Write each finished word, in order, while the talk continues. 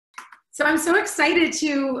So I'm so excited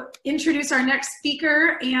to introduce our next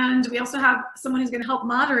speaker, and we also have someone who's going to help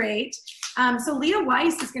moderate. So Leah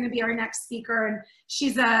Weiss is going to be our next speaker, and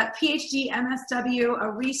she's a PhD MSW,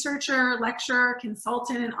 a researcher, lecturer,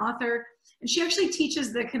 consultant, and author. And she actually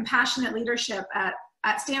teaches the compassionate leadership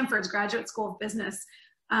at Stanford's Graduate School of Business,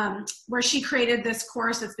 where she created this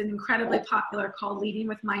course that's been incredibly popular called Leading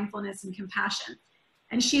with Mindfulness and Compassion.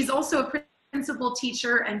 And she's also a principal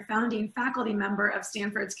teacher and founding faculty member of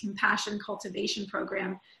Stanford's Compassion Cultivation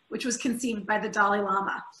program, which was conceived by the Dalai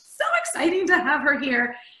Lama. So exciting to have her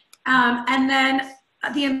here. And then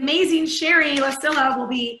the amazing Sherry Lasilla will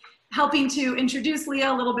be helping to introduce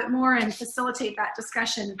Leah a little bit more and facilitate that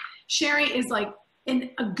discussion. Sherry is like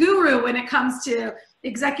a guru when it comes to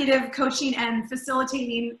executive coaching and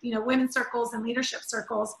facilitating, women's circles and leadership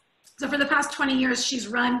circles. So for the past 20 years, she's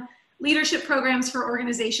run leadership programs for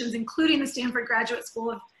organizations, including the Stanford Graduate School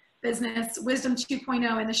of Business, Wisdom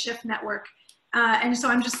 2.0, and the Shift Network. And so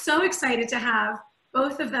I'm just so excited to have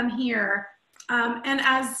both of them here. And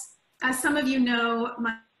as some of you know,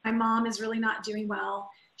 my mom is really not doing well.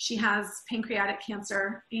 She has pancreatic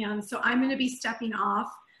cancer. And so I'm going to be stepping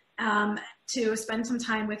off to spend some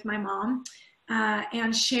time with my mom.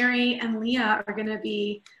 And Sherry and Leah are going to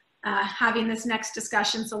be having this next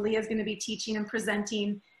discussion. So Leah is going to be teaching and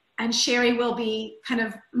presenting, and Sherry will be kind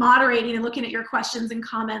of moderating and looking at your questions and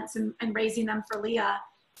comments and raising them for Leah.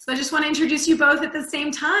 So I just want to introduce you both at the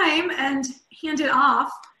same time and hand it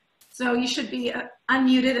off. So you should be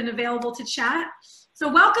unmuted and available to chat.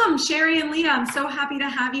 So welcome, Sherry and Leah. I'm so happy to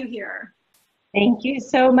have you here. Thank you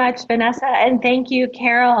so much, Vanessa. And thank you,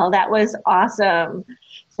 Carol. That was awesome.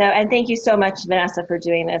 And thank you so much, Vanessa, for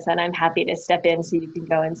doing this. And I'm happy to step in so you can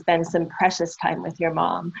go and spend some precious time with your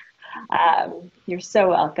mom. You're so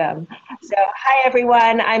welcome. So hi,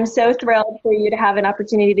 everyone. I'm so thrilled for you to have an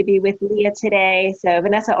opportunity to be with Leah today. So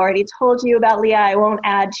Vanessa already told you about Leah. I won't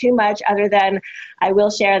add too much other than I will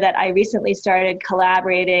share that I recently started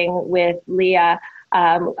collaborating with Leah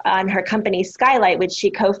on her company Skylyte, which she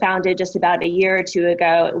co-founded just about a year or two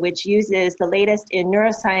ago, which uses the latest in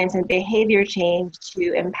neuroscience and behavior change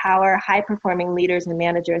to empower high-performing leaders and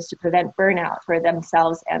managers to prevent burnout for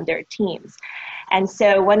themselves and their teams. And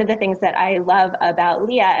so one of the things that I love about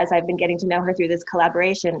Leah, as I've been getting to know her through this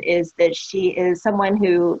collaboration, is that she is someone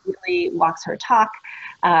who really walks her talk,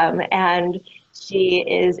 and she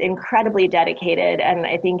is incredibly dedicated, and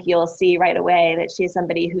I think you'll see right away that she's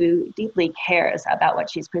somebody who deeply cares about what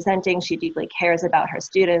she's presenting. She deeply cares about her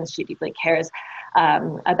students. She deeply cares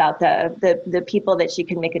about the people that she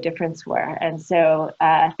can make a difference for. And so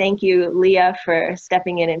thank you, Leah, for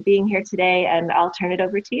stepping in and being here today, and I'll turn it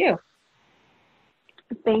over to you.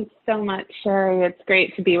 Thanks so much, Sherry. It's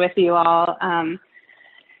great to be with you all.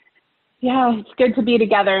 Yeah, it's good to be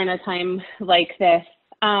together in a time like this.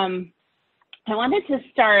 I wanted to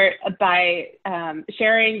start by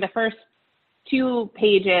sharing the first 2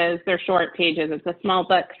 pages. They're short pages. It's a small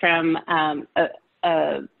book from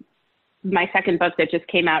my second book that just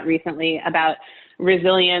came out recently about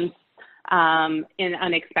resilience in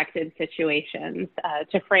unexpected situations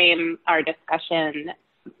to frame our discussion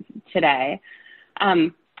today.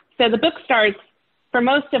 So the book starts, for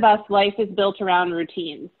most of us, life is built around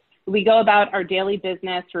routines. We go about our daily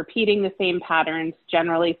business repeating the same patterns,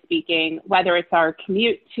 generally speaking, whether it's our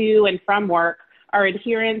commute to and from work, our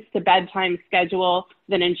adherence to bedtime schedule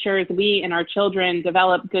that ensures we and our children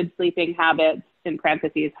develop good sleeping habits, in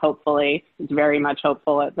parentheses, hopefully. It's very much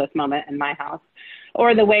hopeful at this moment in my house.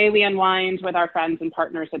 Or the way we unwind with our friends and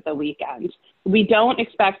partners at the weekend. We don't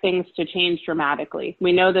expect things to change dramatically.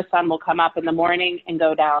 We know the sun will come up in the morning and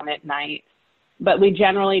go down at night, but we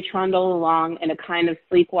generally trundle along in a kind of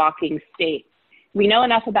sleepwalking state. We know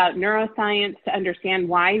enough about neuroscience to understand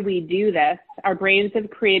why we do this. Our brains have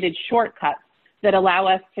created shortcuts that allow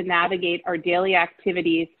us to navigate our daily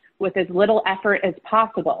activities with as little effort as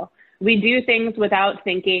possible. We do things without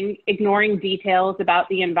thinking, ignoring details about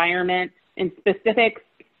the environment and specifics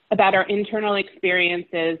about our internal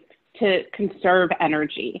experiences to conserve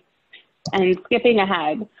energy. And skipping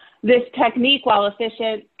ahead, this technique, while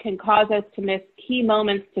efficient, can cause us to miss key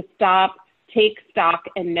moments to stop, take stock,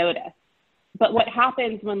 and notice. But what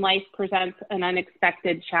happens when life presents an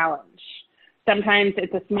unexpected challenge? Sometimes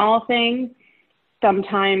it's a small thing,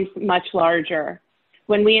 sometimes much larger.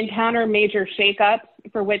 When we encounter major shakeups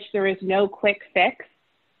for which there is no quick fix,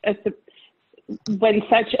 when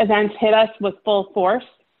such events hit us with full force,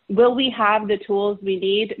 will we have the tools we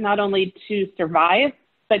need not only to survive,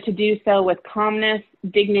 but to do so with calmness,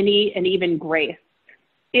 dignity, and even grace?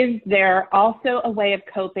 Is there also a way of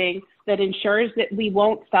coping that ensures that we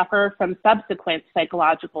won't suffer from subsequent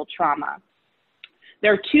psychological trauma?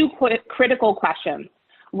 there are two critical questions.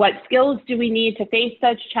 What skills do we need to face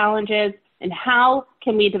such challenges, and how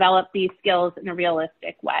can we develop these skills in a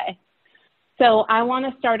realistic way? So I want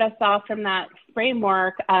to start us off from that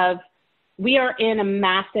framework of we are in a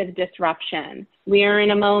massive disruption. We are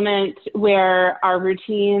in a moment where our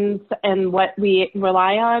routines and what we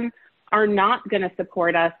rely on are not going to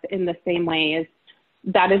support us in the same ways.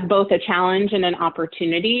 That is both a challenge and an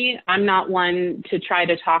opportunity. I'm not one to try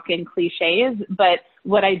to talk in cliches, but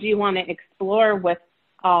what I do want to explore with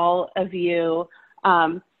all of you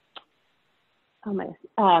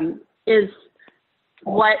is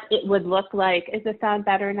what it would look like. Is the sound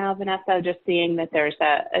better now, Vanessa? Just seeing that there's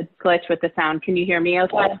a glitch with the sound. Can you hear me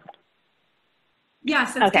okay?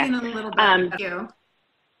 Yes, it's getting a little bit. Thank you.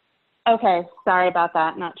 Okay, sorry about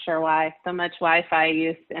that. Not sure why. So much Wi-Fi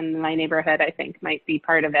use in my neighborhood, I think, might be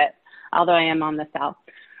part of it, although I am on the south.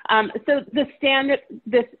 So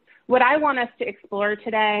what I want us to explore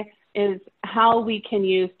today is how we can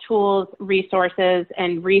use tools, resources,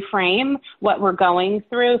 and reframe what we're going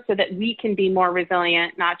through so that we can be more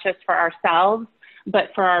resilient, not just for ourselves, but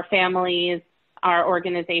for our families, our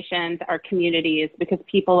organizations, our communities, because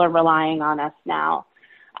people are relying on us now.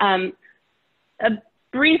 A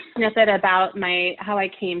brief snippet about how I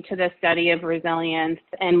came to the study of resilience,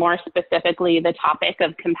 and more specifically, the topic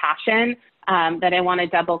of compassion that I want to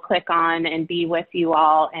double click on and be with you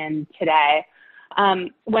all in today.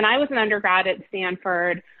 When I was an undergrad at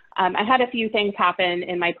Stanford, I had a few things happen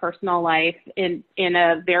in my personal life in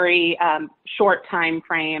a very short time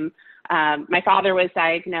frame. My father was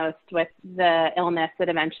diagnosed with the illness that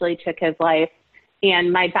eventually took his life.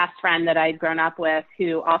 And my best friend that I'd grown up with,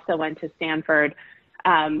 who also went to Stanford,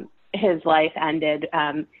 his life ended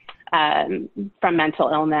from mental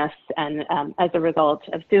illness and as a result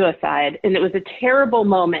of suicide. And it was a terrible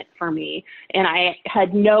moment for me. And I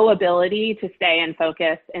had no ability to stay and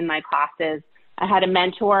focus in my classes. I had a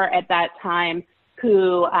mentor at that time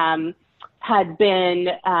who had been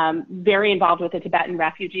very involved with the Tibetan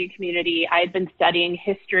refugee community. I had been studying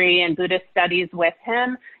history and Buddhist studies with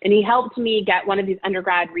him, and he helped me get one of these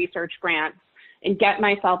undergrad research grants and get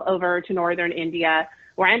myself over to northern India,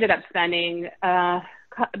 where I ended up spending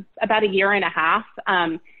about a year and a half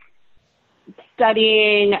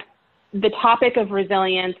studying the topic of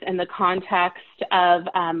resilience in the context of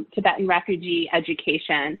Tibetan refugee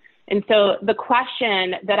education. And so the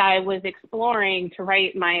question that I was exploring to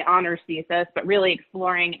write my honors thesis, but really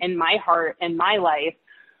exploring in my heart and my life,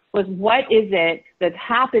 was what is it that's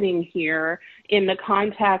happening here in the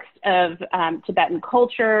context of Tibetan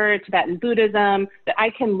culture, Tibetan Buddhism, that I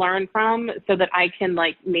can learn from so that I can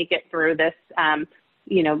make it through this,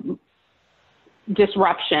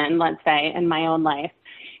 disruption, let's say, in my own life.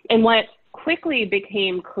 And what quickly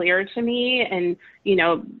became clear to me, and,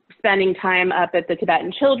 spending time up at the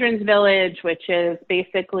Tibetan Children's Village, which is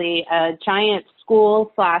basically a giant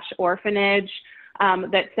school/orphanage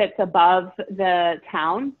that sits above the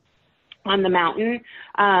town on the mountain,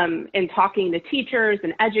 and talking to teachers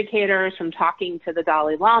and educators, from talking to the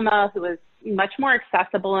Dalai Lama, who was much more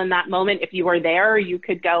accessible in that moment. If you were there, you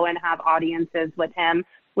could go and have audiences with him,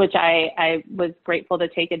 which I was grateful to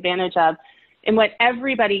take advantage of. And what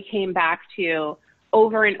everybody came back to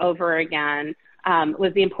over and over again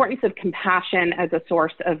was the importance of compassion as a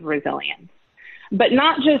source of resilience. But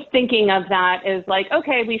not just thinking of that as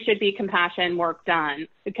okay, we should be compassionate, work done,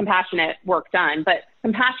 but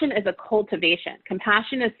compassion is a cultivation.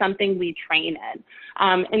 Compassion is something we train in.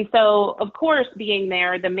 And so, of course, being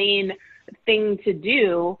there, the main thing to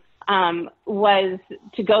do was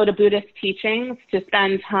to go to Buddhist teachings, to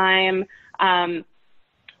spend time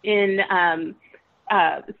in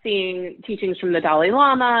seeing teachings from the Dalai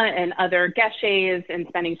Lama and other geshes, and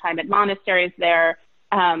spending time at monasteries there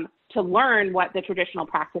to learn what the traditional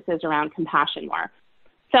practices around compassion were.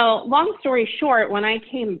 So long story short, when I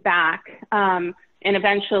came back and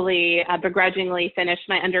eventually begrudgingly finished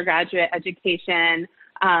my undergraduate education,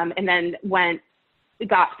 and then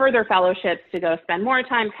got further fellowships to go spend more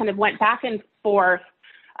time, kind of went back and forth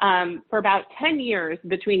for about 10 years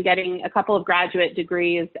between getting a couple of graduate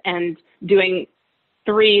degrees and doing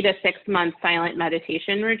 3 to 6 month silent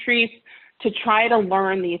meditation retreats to try to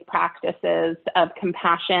learn these practices of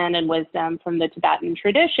compassion and wisdom from the Tibetan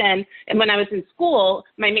tradition. And when I was in school,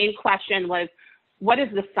 my main question was, what is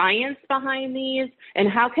the science behind these? And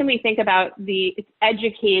how can we think about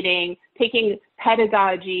educating, taking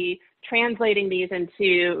pedagogy, translating these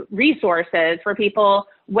into resources for people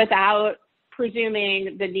without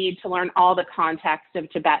presuming the need to learn all the context of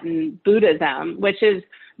Tibetan Buddhism, which is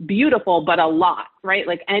beautiful, but a lot, right?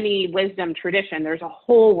 Like any wisdom tradition, there's a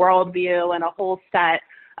whole worldview and a whole set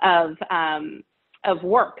of of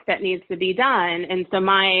work that needs to be done. And so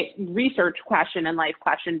my research question and life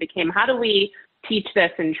question became, how do we teach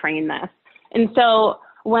this and train this? And so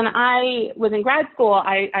when I was in grad school,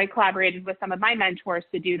 I collaborated with some of my mentors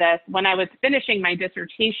to do this. When I was finishing my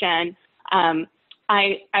dissertation,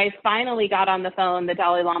 I finally got on the phone the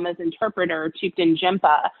Dalai Lama's interpreter, Thupten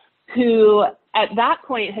Jinpa, who at that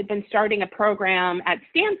point had been starting a program at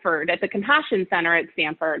Stanford, at the Compassion Center at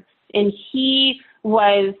Stanford. And he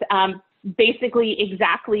was basically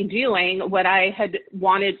exactly doing what I had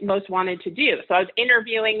most wanted to do. So I was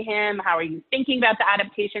interviewing him. How are you thinking about the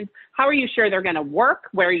adaptations? How are you sure they're going to work?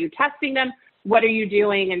 Where are you testing them? What are you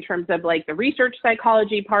doing in terms of like the research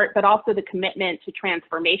psychology part, but also the commitment to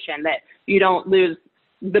transformation, that you don't lose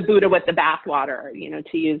the Buddha with the bathwater, you know,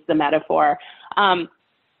 to use the metaphor.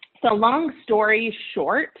 So long story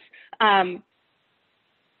short,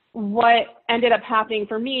 what ended up happening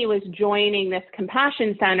for me was joining this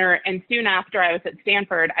Compassion Center, and soon after I was at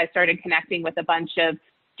Stanford, I started connecting with a bunch of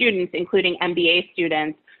students, including MBA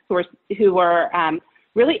students, who were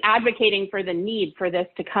really advocating for the need for this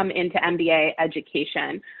to come into MBA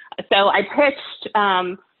education. So I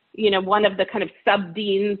pitched, you know, one of the kind of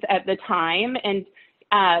sub-deans at the time, and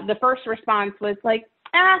the first response was like,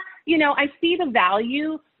 you know, I see the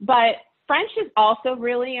value, but French is also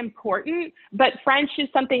really important, but French is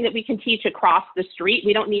something that we can teach across the street.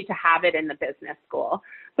 We don't need to have it in the business school.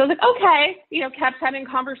 So I was like, okay, you know, kept having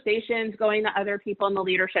conversations, going to other people in the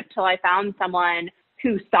leadership till I found someone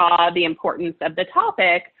who saw the importance of the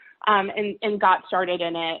topic and got started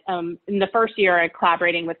in it. In the first year, I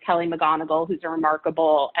collaborating with Kelly McGonigal, who's a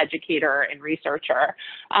remarkable educator and researcher.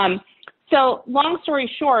 So long story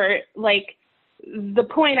short, like the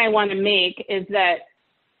point I want to make is that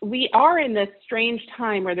we are in this strange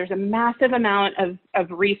time where there's a massive amount of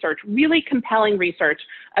research, really compelling research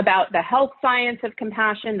about the health science of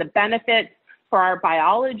compassion, the benefits for our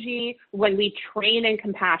biology when we train in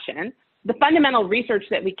compassion, the fundamental research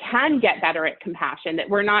that we can get better at compassion, that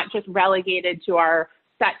we're not just relegated to our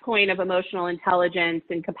set point of emotional intelligence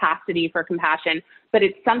and capacity for compassion, but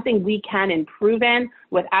it's something we can improve in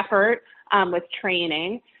with effort, with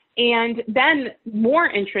training. And then more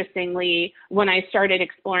interestingly, when I started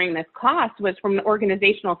exploring this class was from an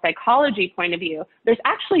organizational psychology point of view. There's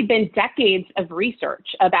actually been decades of research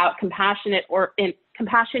about compassion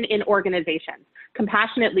in organizations,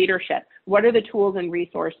 compassionate leadership. What are the tools and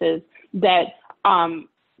resources that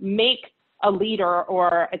make a leader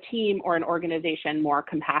or a team or an organization more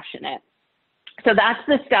compassionate? So that's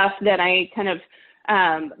the stuff that I kind of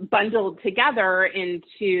bundled together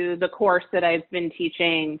into the course that I've been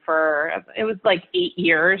teaching for, it was like 8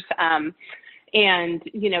 years. And,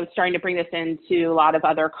 you know, starting to bring this into a lot of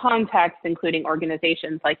other contexts, including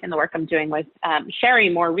organizations, like in the work I'm doing with Sherry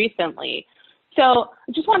more recently. So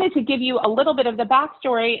I just wanted to give you a little bit of the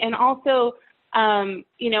backstory, and also,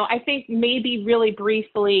 you know, I think maybe really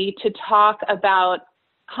briefly to talk about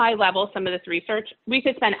high level some of this research. We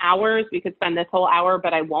could spend hours, we could spend this whole hour,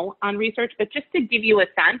 but I won't on research, but just to give you a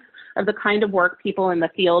sense of the kind of work people in the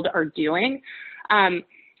field are doing.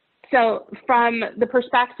 So from the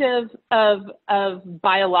perspective of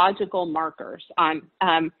biological markers on,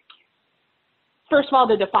 first of all,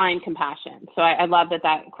 to define compassion. So I love that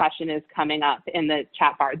that question is coming up in the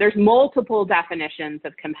chat bar. There's multiple definitions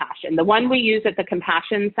of compassion. The one we use at the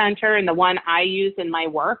Compassion Center and the one I use in my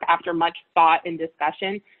work after much thought and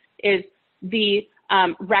discussion is the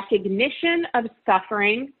recognition of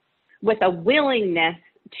suffering with a willingness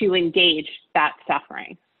to engage that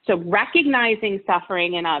suffering. So recognizing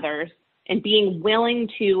suffering in others and being willing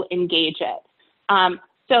to engage it.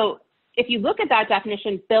 So if you look at that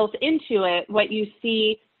definition built into it, what you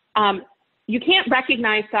see, you can't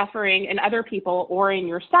recognize suffering in other people or in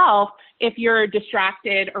yourself if you're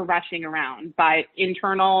distracted or rushing around by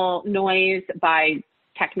internal noise, by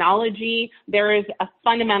technology. There is a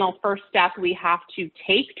fundamental first step we have to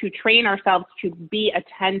take to train ourselves to be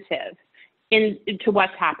attentive to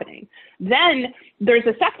what's happening. Then there's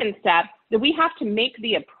a second step that we have to make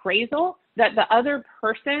the appraisal that the other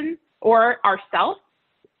person or ourselves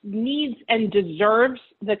needs and deserves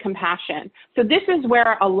the compassion. So this is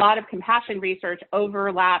where a lot of compassion research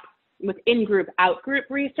overlaps with in-group, out-group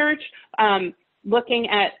research, looking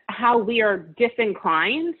at how we are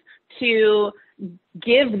disinclined to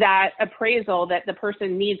give that appraisal that the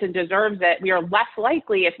person needs and deserves it. We are less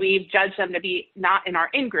likely if we've judged them to be not in our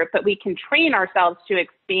in-group, but we can train ourselves to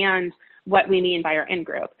expand what we mean by our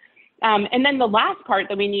in-group. And then the last part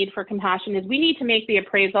that we need for compassion is we need to make the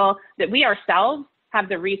appraisal that we ourselves have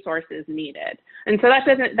the resources needed. And so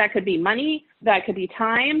that could be money, that could be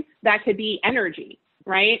time, that could be energy.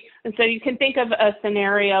 right? And so you can think of a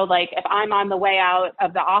scenario like if I'm on the way out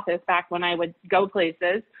of the office back when I would go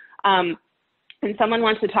places, and someone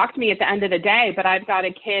wants to talk to me at the end of the day, but I've got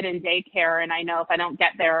a kid in daycare, and I know if I don't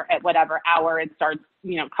get there at whatever hour, it starts,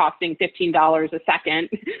 costing $15 a second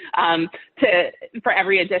for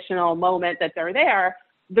every additional moment that they're there.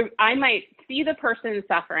 I might see the person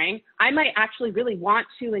suffering. I might actually really want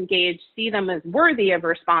to engage, see them as worthy of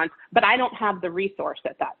response, but I don't have the resource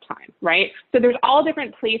at that time, right? So there's all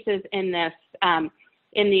different places in this,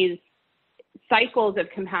 in these cycles of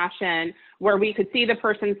compassion where we could see the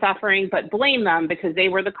person suffering but blame them because they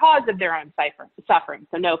were the cause of their own suffering.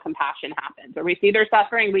 So no compassion happens. Or we see their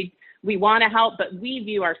suffering, we want to help, but we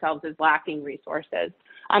view ourselves as lacking resources.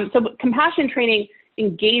 So compassion training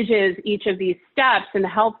engages each of these steps and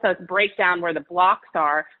helps us break down where the blocks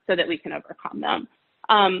are so that we can overcome them.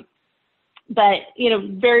 But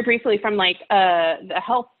very briefly from like the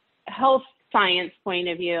health science point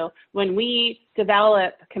of view, when we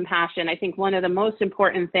develop compassion, I think one of the most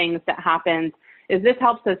important things that happens is this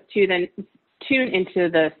helps us to then tune into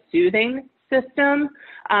the soothing system.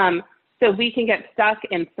 So we can get stuck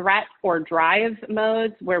in threat or drive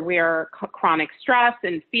modes where we're chronic stress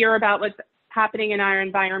and fear about what's happening in our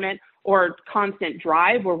environment, or constant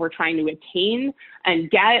drive where we're trying to attain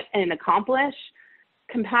and get and accomplish.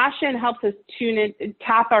 Compassion helps us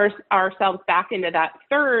tap ourselves back into that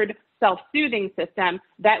third self-soothing system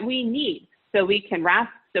that we need so we can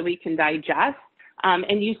rest, so we can digest.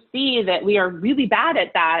 And you see that we are really bad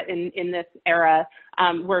at that in this era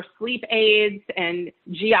where sleep aids and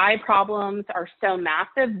GI problems are so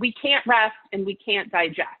massive. We can't rest and we can't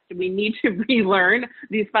digest. We need to relearn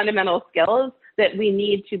these fundamental skills that we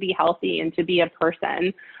need to be healthy and to be a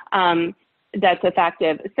person that's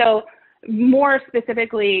effective. So more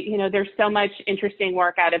specifically, there's so much interesting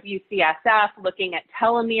work out of UCSF looking at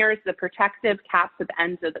telomeres, the protective caps at the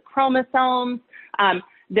ends of the chromosomes,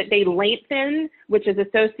 that they lengthen, which is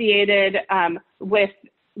associated with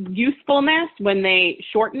usefulness. When they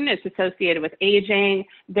shorten, it's associated with aging.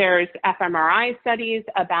 There's fMRI studies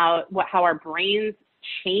about how our brains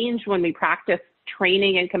change when we practice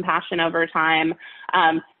training and compassion over time.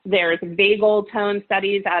 There's vagal tone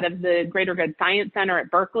studies out of the Greater Good Science Center at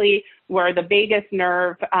Berkeley, where the vagus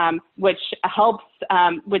nerve, which helps,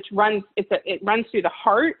 it runs through the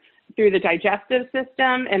heart, through the digestive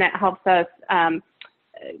system, and it helps us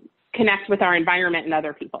connect with our environment and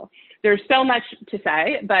other people. There's so much to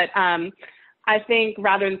say, but I think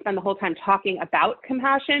rather than spend the whole time talking about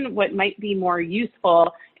compassion, what might be more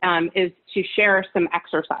useful is to share some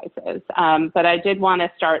exercises. But I did want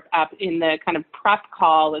to start up in the kind of prep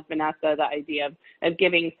call with Vanessa, the idea of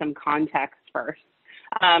giving some context first.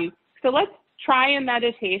 So let's try a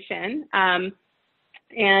meditation. And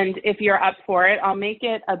if you're up for it, I'll make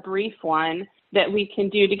it a brief one that we can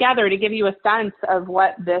do together to give you a sense of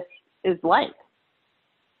what this is like.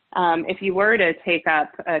 If you were to take up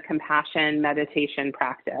a compassion meditation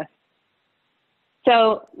practice.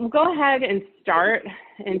 So we'll go ahead and start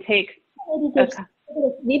and take.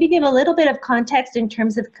 Maybe give a little bit of context in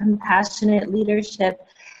terms of compassionate leadership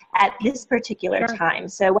at this particular time.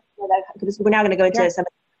 So because we're now going to go into some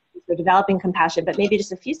of the things for developing compassion, but maybe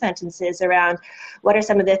just a few sentences around what are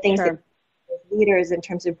some of the things that leaders in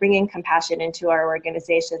terms of bringing compassion into our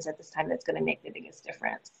organizations at this time that's going to make the biggest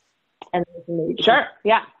difference. And sure,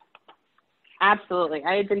 yeah. Absolutely.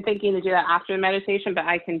 I had been thinking to do that after the meditation, but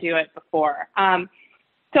I can do it before.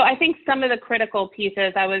 So I think some of the critical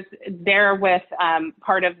pieces, I was there with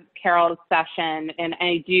part of Carol's session, and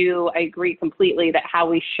I agree completely that how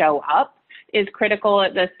we show up is critical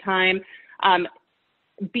at this time.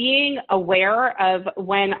 Being aware of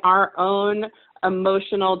when our own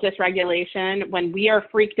emotional dysregulation, when we are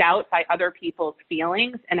freaked out by other people's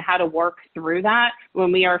feelings and how to work through that,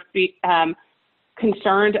 when we are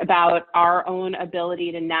concerned about our own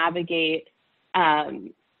ability to navigate a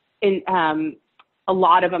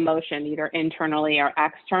lot of emotion, either internally or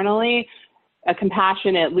externally. A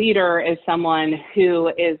compassionate leader is someone who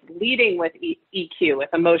is leading with EQ, with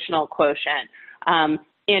emotional quotient, and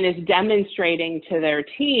is demonstrating to their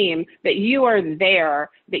team that you are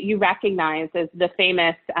there, that you recognize, as the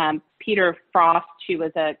famous Peter Frost, who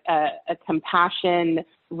was a compassion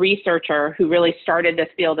researcher who really started this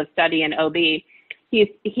field of study in OB.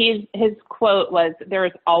 His quote was, "There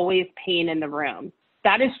is always pain in the room."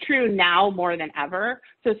 That is true now more than ever.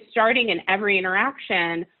 So starting in every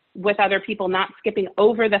interaction with other people, not skipping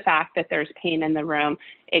over the fact that there's pain in the room,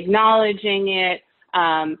 acknowledging it,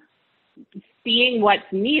 seeing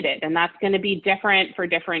what's needed. And that's going to be different for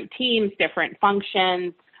different teams, different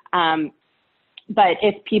functions. But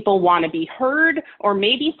if people want to be heard, or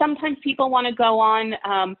maybe sometimes people want to go on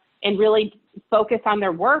and really focus on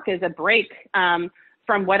their work as a break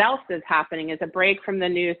from what else is happening, as a break from the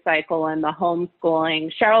news cycle and the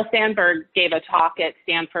homeschooling. Sheryl Sandberg gave a talk at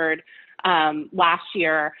Stanford last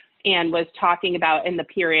year and was talking about, in the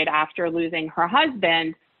period after losing her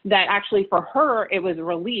husband, that actually for her, it was a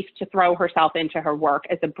relief to throw herself into her work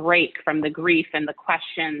as a break from the grief and the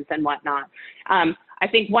questions and whatnot. I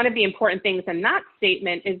think one of the important things in that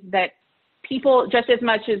statement is that people, just as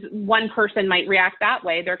much as one person might react that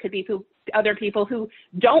way, there could be other people who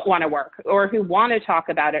don't want to work, or who want to talk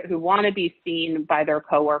about it, who want to be seen by their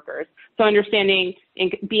coworkers. So understanding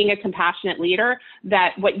and being a compassionate leader,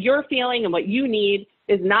 that what you're feeling and what you need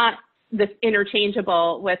is not this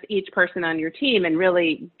interchangeable with each person on your team, and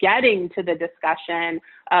really getting to the discussion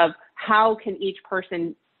of how can each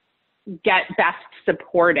person get best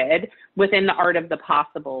supported within the art of the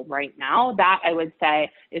possible right now. That, I would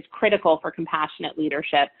say, is critical for compassionate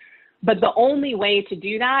leadership. But the only way to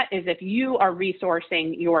do that is if you are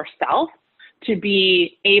resourcing yourself to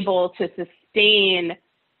be able to sustain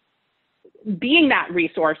being that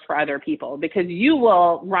resource for other people, because you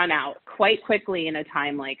will run out quite quickly in a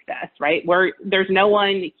time like this, right? Where there's no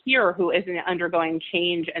one here who isn't undergoing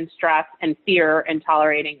change and stress and fear and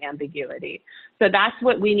tolerating ambiguity. So that's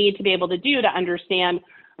what we need to be able to do, to understand,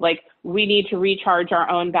 like, we need to recharge our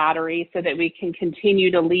own battery so that we can continue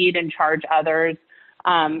to lead and charge others.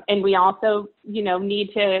 And we also, need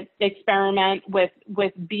to experiment with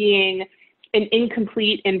being an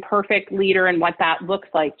incomplete, imperfect leader, and what that looks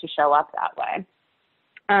like to show up that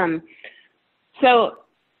way. So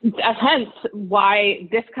hence why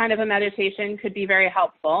this kind of a meditation could be very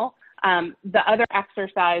helpful. The other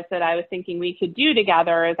exercise that I was thinking we could do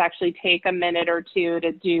together is actually take a minute or two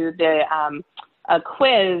to do a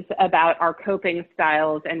quiz about our coping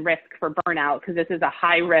styles and risk for burnout, because this is a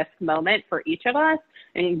high risk moment for each of us,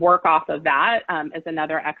 and work off of that as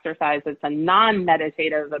another exercise. It's a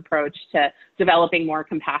non-meditative approach to developing more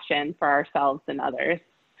compassion for ourselves and others.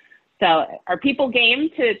 So are people game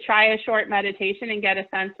to try a short meditation and get a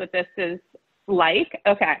sense what this is like?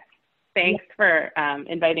 Okay, thanks for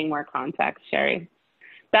inviting more context, Sherry.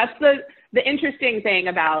 That's the interesting thing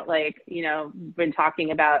about, been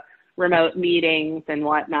talking about remote meetings and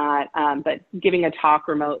whatnot, but giving a talk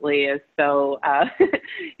remotely is so,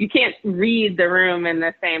 you can't read the room in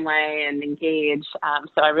the same way and engage.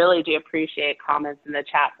 So I really do appreciate comments in the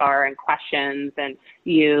chat bar and questions, and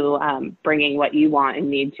you bringing what you want and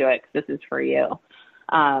need to it, because this is for you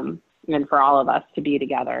and for all of us to be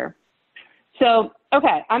together. So,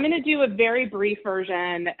 okay, I'm going to do a very brief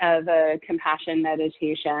version of a compassion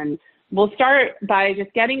meditation. We'll start by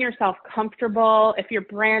just getting yourself comfortable. If you're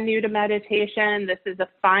brand new to meditation, this is a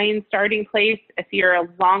fine starting place. If you're a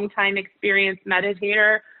long-time experienced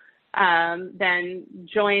meditator, then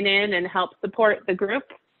join in and help support the group.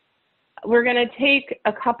 We're going to take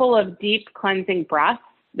a couple of deep cleansing breaths.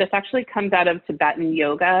 This actually comes out of Tibetan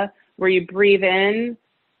yoga, where you breathe in,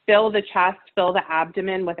 fill the chest, fill the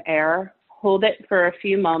abdomen with air, hold it for a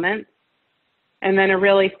few moments, and then a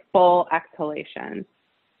really full exhalation.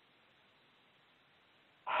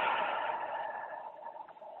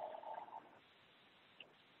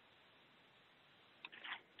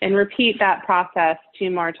 And repeat that process 2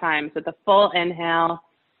 more times with a full inhale,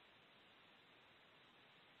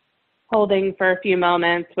 holding for a few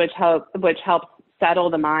moments, which helps settle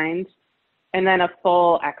the mind, and then a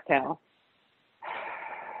full exhale.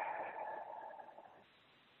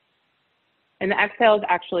 And the exhale is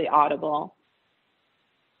actually audible,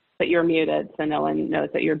 but you're muted, so no one knows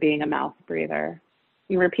that you're being a mouth breather.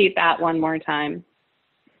 And repeat that 1 more time.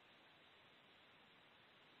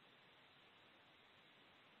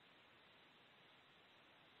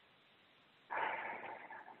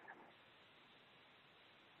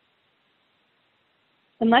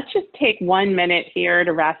 And let's just take 1 minute here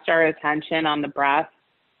to rest our attention on the breath,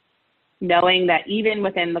 knowing that even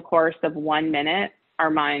within the course of 1 minute,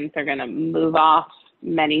 our minds are going to move off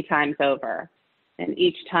many times over. And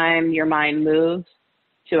each time your mind moves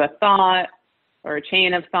to a thought or a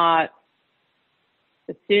chain of thoughts,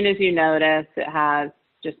 as soon as you notice it has,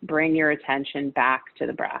 just bring your attention back to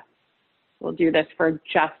the breath. We'll do this for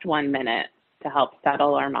just 1 minute to help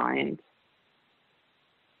settle our mind.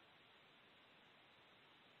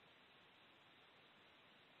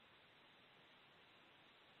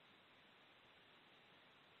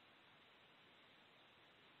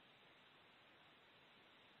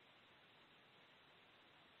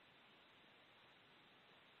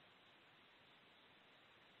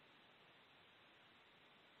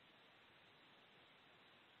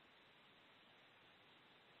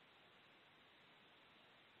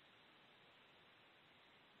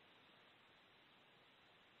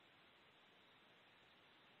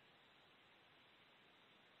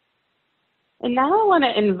 And now I want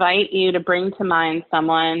to invite you to bring to mind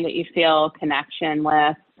someone that you feel connection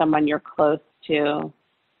with, someone you're close to,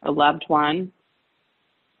 a loved one,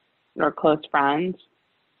 or a close friend.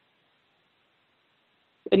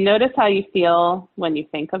 And notice how you feel when you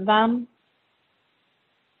think of them.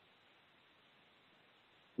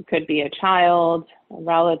 It could be a child, a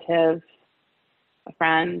relative, a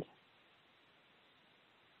friend.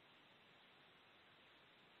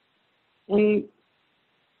 And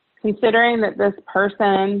considering that this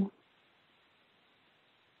person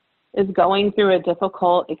is going through a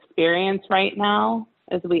difficult experience right now,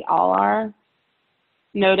 as we all are,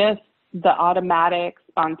 notice the automatic,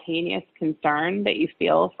 spontaneous concern that you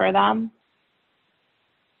feel for them.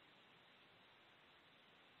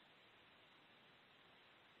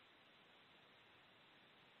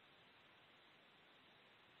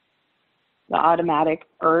 The automatic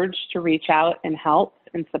urge to reach out and help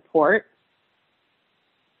and support.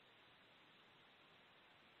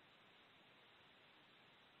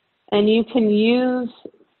 And you can use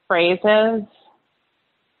phrases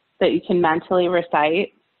that you can mentally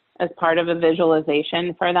recite as part of a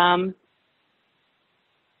visualization for them.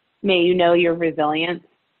 May you know your resilience.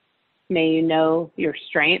 May you know your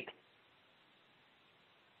strength.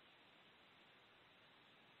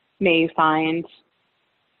 May you find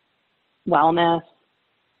wellness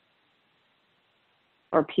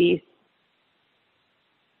or peace.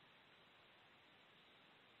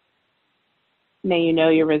 May you know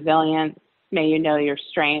your resilience. May you know your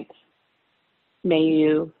strength. May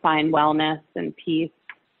you find wellness and peace.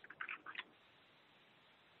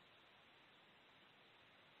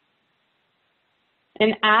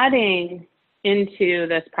 And adding into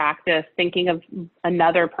this practice, thinking of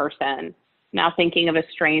another person, now thinking of a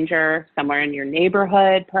stranger somewhere in your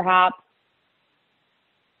neighborhood, perhaps,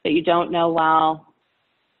 that you don't know well,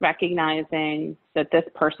 recognizing that this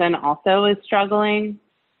person also is struggling,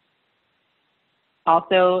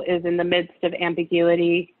 also is in the midst of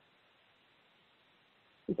ambiguity,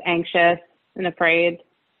 is anxious and afraid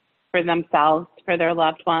for themselves, for their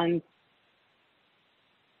loved ones,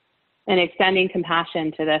 and extending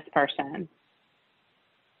compassion to this person.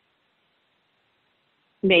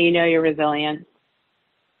 May you know your resilience.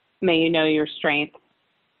 May you know your strength.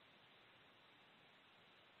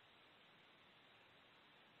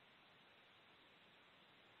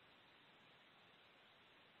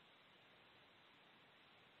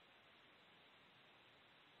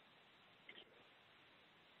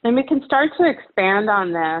 And we can start to expand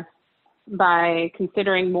on this by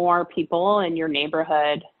considering more people in your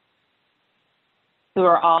neighborhood who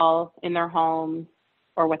are all in their homes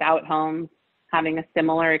or without homes, having a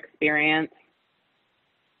similar experience.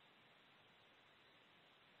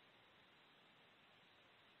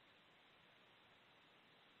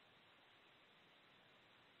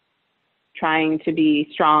 Trying to be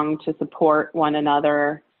strong to support one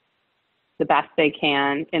another the best they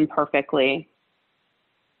can, imperfectly.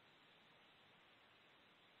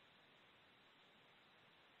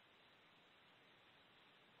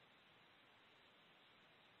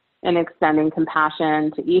 And extending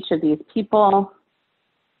compassion to each of these people,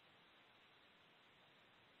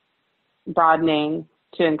 broadening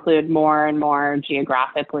to include more and more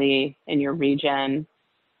geographically in your region,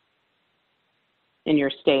 in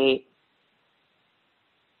your state,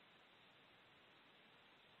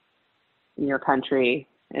 in your country,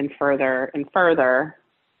 and further and further.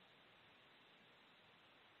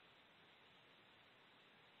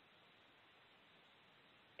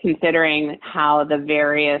 Considering how the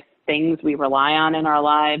various things we rely on in our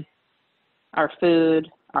lives, our food,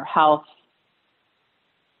 our health,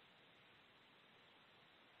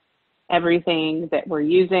 everything that we're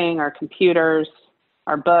using, our computers,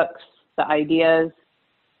 our books, the ideas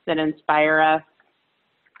that inspire us,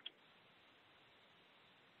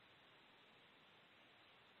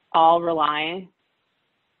 all rely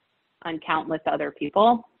on countless other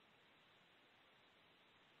people.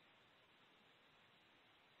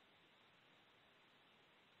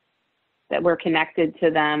 That we're connected to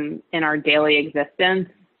them in our daily existence,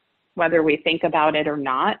 whether we think about it or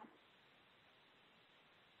not.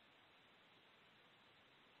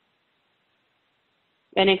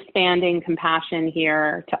 And expanding compassion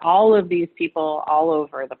here to all of these people all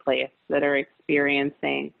over the place that are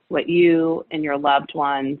experiencing what you and your loved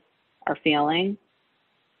ones are feeling.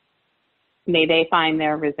 May they find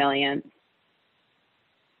their resilience.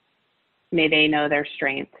 May they know their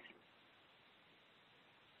strength.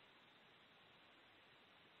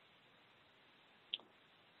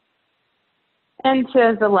 And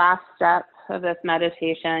to the last step of this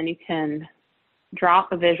meditation, you can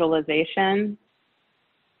drop a visualization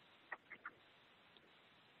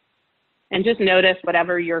And just notice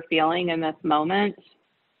whatever you're feeling in this moment.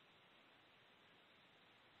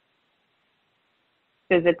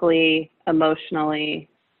 Physically, emotionally,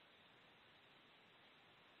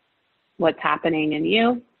 what's happening in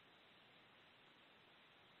you.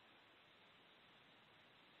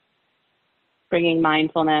 Bringing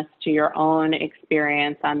mindfulness to your own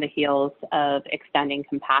experience on the heels of extending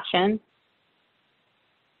compassion.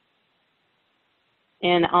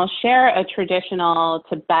 And I'll share a traditional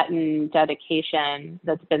Tibetan dedication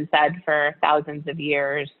that's been said for thousands of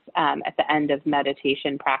years at the end of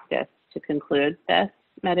meditation practice to conclude this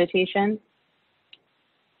meditation.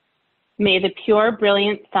 May the pure,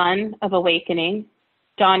 brilliant sun of awakening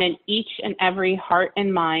dawn in each and every heart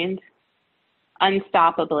and mind,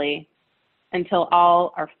 unstoppably, until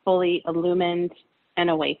all are fully illumined and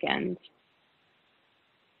awakened.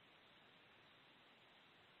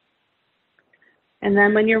 And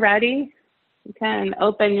then when you're ready, you can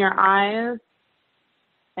open your eyes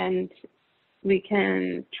and we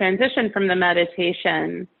can transition from the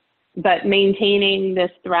meditation, but maintaining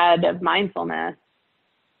this thread of mindfulness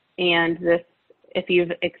and this, if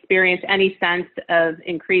you've experienced any sense of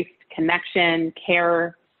increased connection,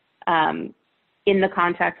 care in the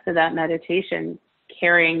context of that meditation,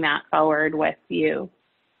 carrying that forward with you.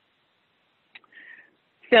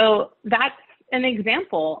 So that's an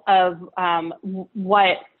example of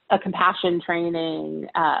what a compassion training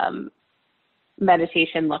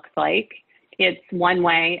meditation looks like. It's one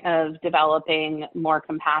way of developing more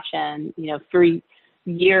compassion. You know, for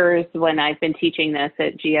years when I've been teaching this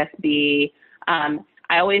at GSB,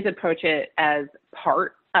 I always approach it as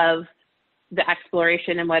part of the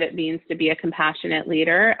exploration and what it means to be a compassionate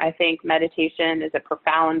leader. I think meditation is a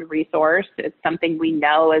profound resource. It's something we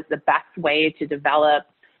know is the best way to develop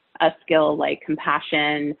a skill like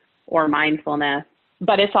compassion or mindfulness,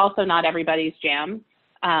 but it's also not everybody's jam.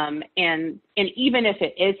 And even if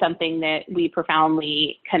it is something that we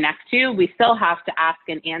profoundly connect to, we still have to ask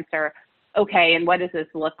and answer, okay, and what does this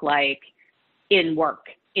look like in work,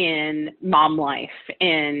 in mom life,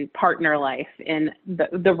 in partner life, in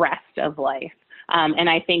the rest of life? And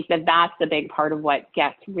I think that that's a big part of what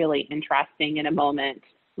gets really interesting in a moment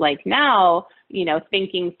like now, you know,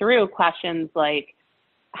 thinking through questions like,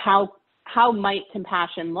 how might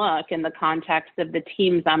compassion look in the context of the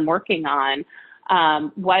teams I'm working on?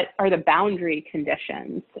 What are the boundary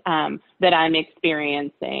conditions that I'm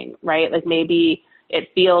experiencing, right? Like maybe it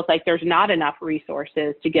feels like there's not enough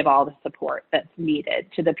resources to give all the support that's needed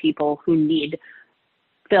to the people who need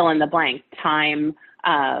fill in the blank time,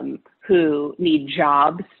 who need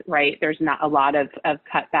jobs, right? There's not a lot of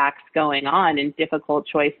cutbacks going on and difficult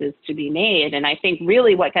choices to be made. And I think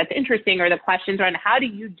really what gets interesting are the questions around how do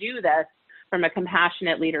you do this from a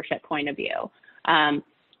compassionate leadership point of view?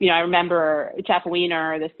 You know, I remember Jeff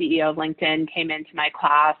Weiner, the CEO of LinkedIn, came into my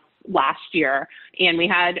class last year, and we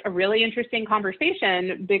had a really interesting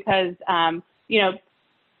conversation because, you know,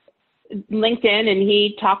 LinkedIn and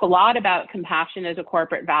he talk a lot about compassion as a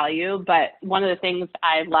corporate value, but one of the things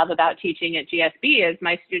I love about teaching at GSB is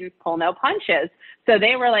my students pull no punches. So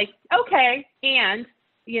they were like, okay, and,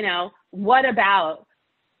 you know, what about,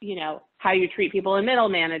 you know, how you treat people in middle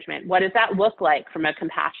management? What does that look like from a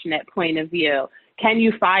compassionate point of view? Can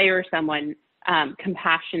you fire someone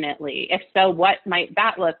compassionately? If so, what might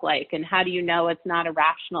that look like? And how do you know it's not a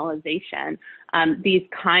rationalization? These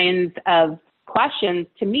kinds of questions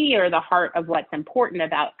to me are the heart of what's important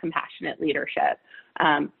about compassionate leadership.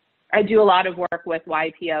 I do a lot of work with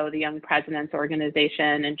YPO, the Young Presidents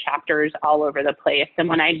Organization, and chapters all over the place. And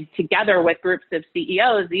when I'm together with groups of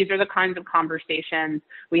CEOs, these are the kinds of conversations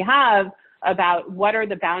we have about what are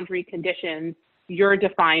the boundary conditions you're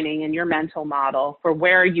defining in your mental model for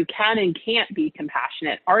where you can and can't be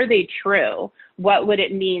compassionate. Are they true? What would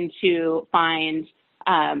it mean to find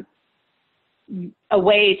a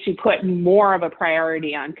way to put more of a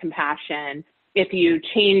priority on compassion if you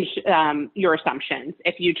change your assumptions,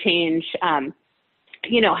 if you change,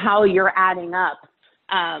 you know, how you're adding up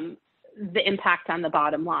the impact on the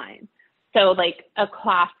bottom line. So like a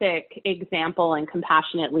classic example in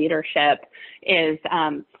compassionate leadership is,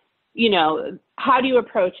 you know, how do you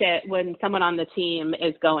approach it when someone on the team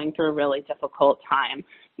is going through a really difficult time?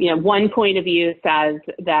 You know, one point of view says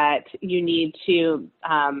that you need to,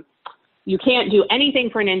 you can't do anything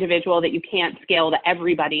for an individual that you can't scale to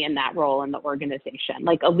everybody in that role in the organization.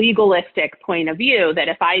 Like a legalistic point of view that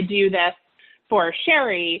if I do this for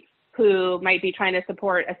Sherry, who might be trying to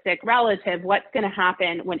support a sick relative, what's going to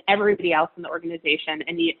happen when everybody else in the organization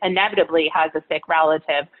inevitably has a sick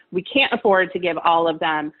relative? We can't afford to give all of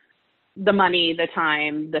them the money, the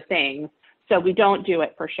time, the things. So we don't do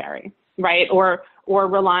it for Sherry. right? Or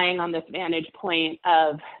relying on this vantage point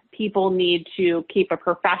of people need to keep a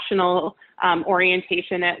professional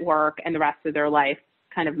orientation at work and the rest of their life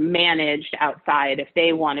kind of managed outside if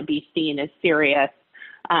they want to be seen as serious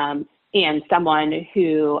and someone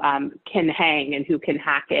who can hang and who can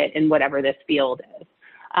hack it in whatever this field is.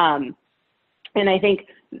 And I think,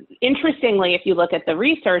 interestingly, if you look at the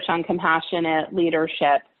research on compassionate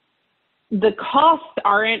leadership, the costs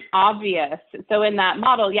aren't obvious. So in that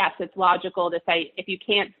model, yes, it's logical to say if you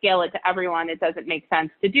can't scale it to everyone, it doesn't make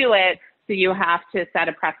sense to do it. So you have to set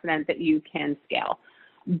a precedent that you can scale.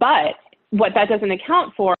 But what that doesn't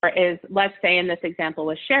account for is, let's say in this example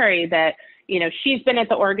with Sherry, that she's been at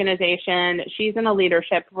the organization, she's in a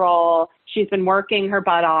leadership role, she's been working her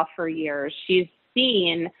butt off for years. She's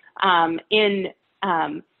seen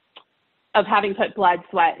of having put blood,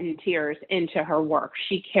 sweat, and tears into her work.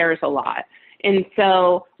 She cares a lot. And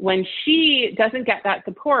so when she doesn't get that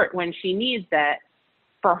support when she needs it,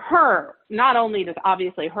 for her, not only does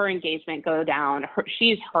obviously her engagement go down,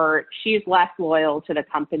 she's hurt, she's less loyal to the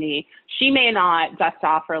company. She may not dust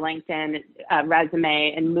off her LinkedIn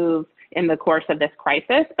resume and move in the course of this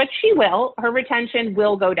crisis, but she will. Her retention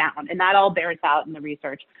will go down, and that all bears out in the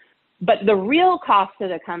research. But the real cost to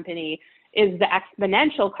the company is the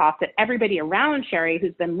exponential cost that everybody around Sherry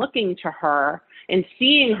who's been looking to her and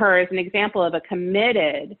seeing her as an example of a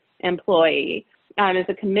committed employee, as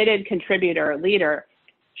a committed contributor, leader,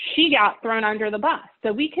 she got thrown under the bus.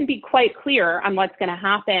 So we can be quite clear on what's going to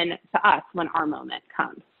happen to us when our moment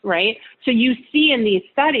comes, right? So you see in these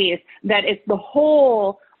studies that it's the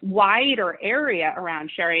whole wider area around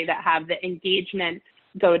Sherry that have the engagement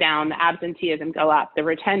go down, the absenteeism go up, the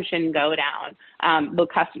retention go down,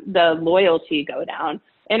 the loyalty go down.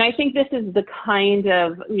 And I think this is the kind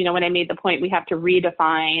of, when I made the point, we have to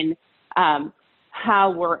redefine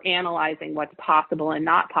how we're analyzing what's possible and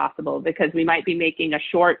not possible, because we might be making a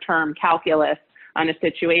short-term calculus on a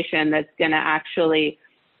situation that's going to actually,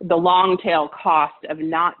 the long tail cost of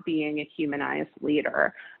not being a humanized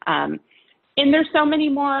leader. And there's so many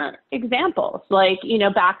more examples, like,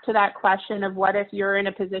 back to that question of what if you're in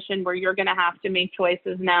a position where you're going to have to make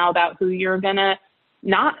choices now about who you're going to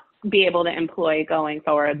not be able to employ going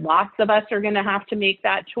forward. Lots of us are going to have to make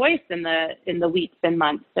that choice in the weeks and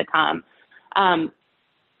months to come.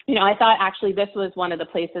 I thought actually this was one of the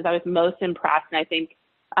places I was most impressed, and I think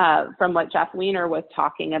from what Jeff Weiner was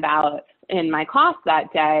talking about in my class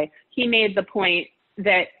that day, he made the point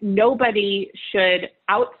that nobody should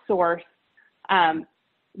outsource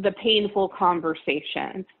the painful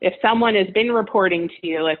conversation. If someone has been reporting to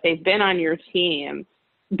you, if they've been on your team,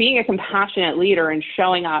 being a compassionate leader and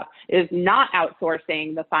showing up is not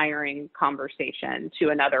outsourcing the firing conversation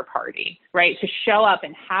to another party, right? To show up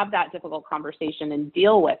and have that difficult conversation and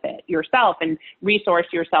deal with it yourself and resource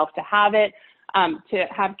yourself to have it, to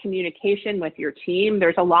have communication with your team.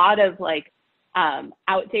 There's a lot of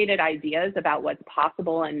outdated ideas about what's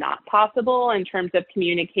possible and not possible in terms of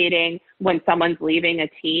communicating when someone's leaving a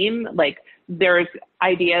team. Like, there's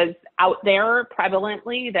ideas out there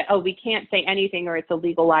prevalently that, we can't say anything or it's a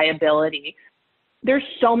legal liability. There's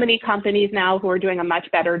so many companies now who are doing a much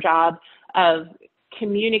better job of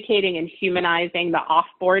communicating and humanizing the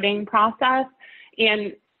offboarding process.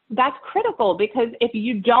 And that's critical, because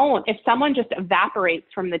if someone just evaporates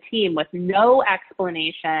from the team with no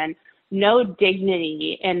explanation, no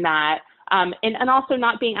dignity in that, and also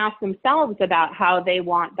not being asked themselves about how they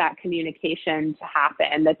want that communication to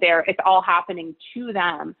happen, that it's all happening to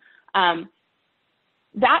them,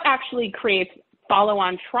 that actually creates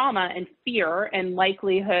follow-on trauma and fear and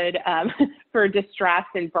likelihood for distress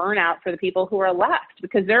and burnout for the people who are left,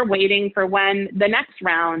 because they're waiting for when the next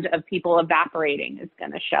round of people evaporating is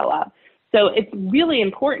going to show up. So it's really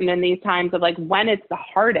important in these times of when it's the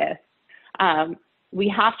hardest, we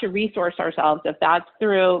have to resource ourselves. If that's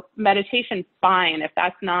through meditation, fine. If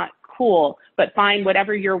that's not, cool. But find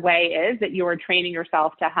whatever your way is that you are training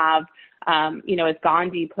yourself to have, as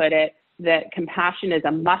Gandhi put it, that compassion is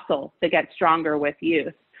a muscle that gets stronger with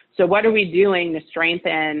use. So what are we doing to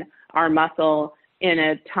strengthen our muscle in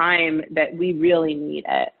a time that we really need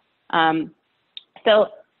it? So,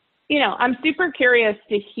 I'm super curious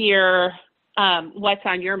to hear what's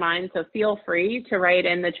on your mind. So feel free to write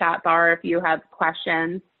in the chat bar if you have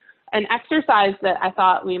questions. An exercise that I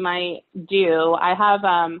thought we might do, I have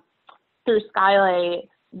through Skylyte,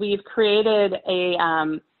 we've created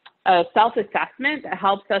a self-assessment that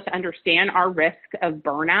helps us understand our risk of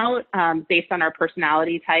burnout based on our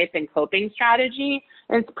personality type and coping strategy.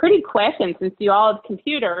 And it's pretty quick, and since you all have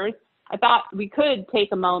computers, I thought we could take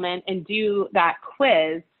a moment and do that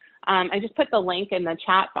quiz. I just put the link in the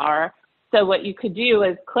chat bar. So what you could do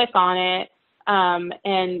is click on it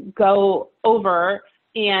and go over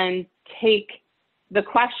and take the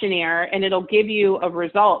questionnaire, and it'll give you a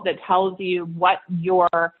result that tells you what your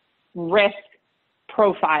risk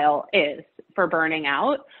profile is for burning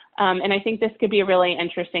out. And I think this could be a really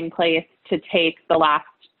interesting place to take the last,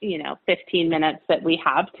 15 minutes that we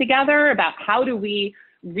have together about how do we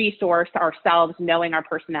resource ourselves, knowing our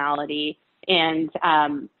personality and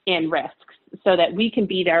risks, so that we can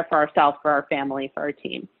be there for ourselves, for our family, for our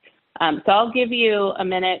team. So I'll give you a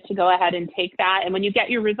minute to go ahead and take that. And when you get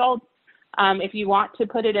your results, if you want to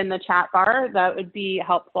put it in the chat bar, that would be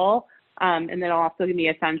helpful. And then it'll also give me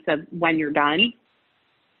a sense of when you're done.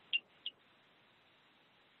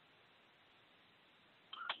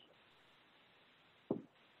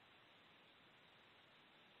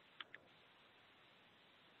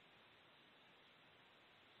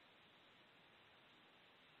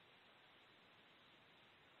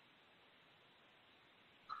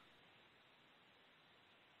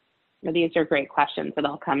 These are great questions that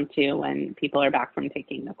I'll come to when people are back from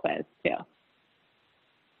taking the quiz too.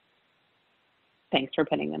 Thanks for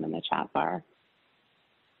putting them in the chat bar.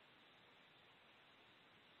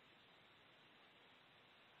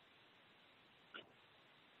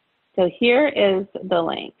 So here is the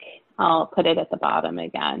link. I'll put it at the bottom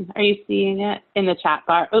again. Are you seeing it in the chat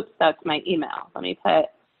bar? Oops, that's my email. Let me put,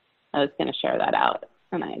 I was going to share that out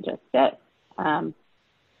and I just did.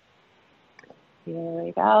 Here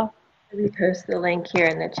we go. We post the link here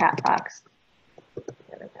in the chat box.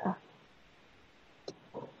 There we go.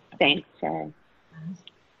 Thanks, Shay.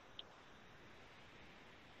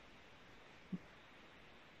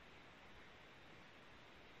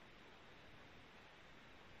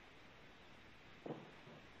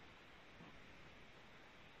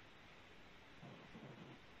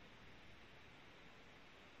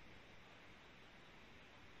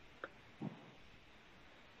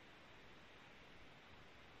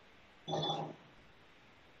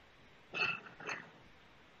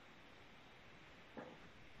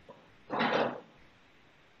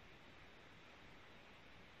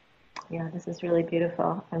 Yeah, this is really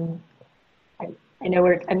beautiful. I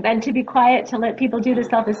know I'm meant to be quiet to let people do the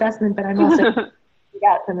self-assessment, but I'm also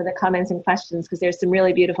got some of the comments and questions because there's some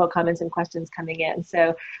really beautiful comments and questions coming in.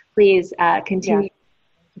 So please continue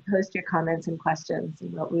to post your comments and questions,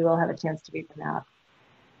 and we will have a chance to read them out.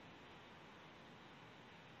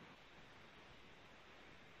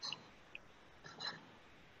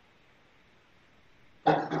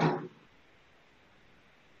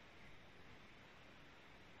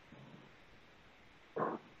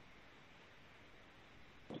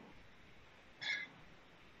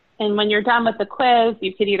 And when you're done with the quiz,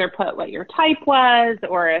 you could either put what your type was,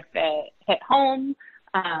 or if it hit home,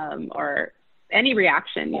 or any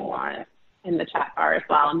reaction you want in the chat bar as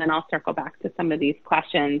well. And then I'll circle back to some of these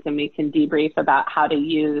questions and we can debrief about how to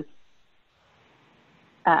use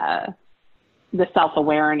the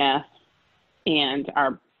self-awareness and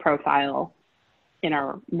our profile in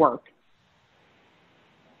our work.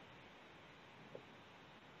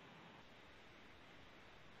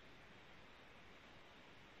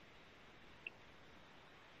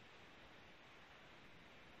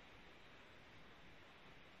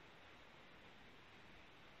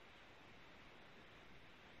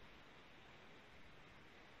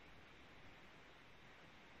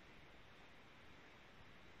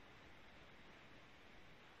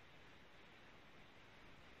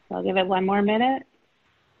 I'll give it one more minute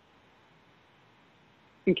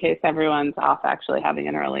in case everyone's off actually having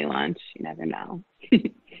an early lunch. You never know.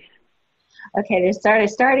 Okay, they're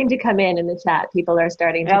starting to come in the chat. People are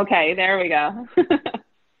starting to. Okay, there we go.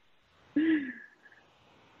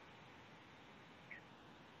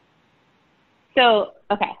 So,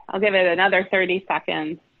 okay, I'll give it another 30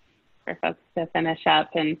 seconds for folks to finish up.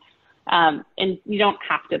 And you don't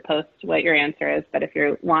have to post what your answer is, but if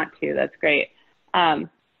you want to, that's great.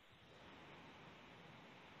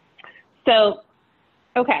 So,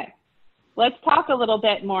 okay, let's talk a little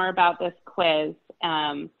bit more about this quiz.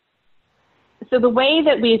 So the way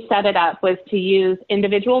that we set it up was to use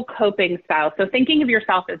individual coping styles. So thinking of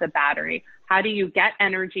yourself as a battery, how do you get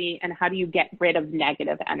energy and how do you get rid of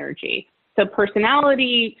negative energy? So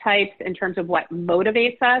personality types in terms of what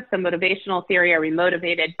motivates us, the motivational theory, are we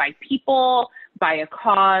motivated by people, by a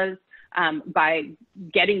cause, by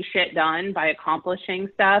getting shit done, by accomplishing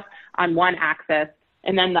stuff on one axis.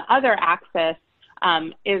 And then the other axis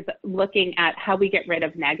is looking at how we get rid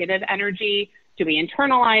of negative energy. Do we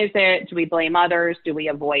internalize it? Do we blame others? Do we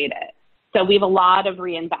avoid it? So we have a lot of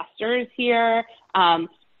reinvestors here.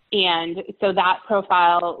 And so that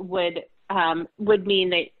profile would mean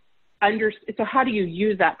that so how do you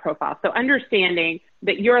use that profile? So understanding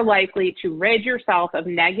that you're likely to rid yourself of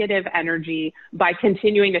negative energy by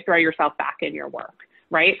continuing to throw yourself back in your work,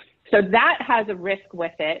 right? So that has a risk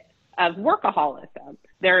with it of workaholism.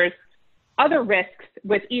 There's other risks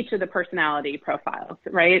with each of the personality profiles,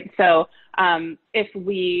 right? So if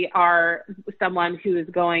we are someone who is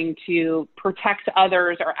going to protect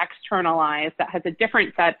others or externalize, that has a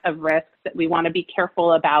different set of risks that we want to be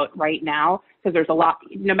careful about right now, because there's a lot,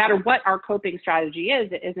 no matter what our coping strategy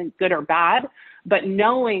is, it isn't good or bad, but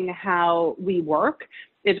knowing how we work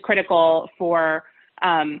is critical for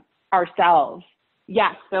ourselves.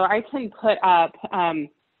 Yes, so I can put up,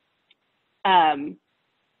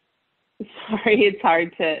 sorry, it's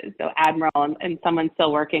hard to, so Admiral and someone's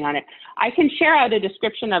still working on it. I can share out a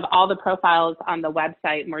description of all the profiles on the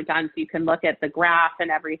website when we're done, so you can look at the graph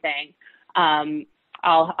and everything.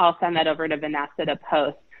 I'll send that over to Vanessa to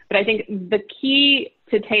post. But I think the key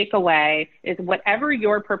to take away is whatever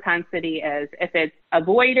your propensity is, if it's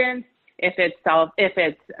avoidance, if it's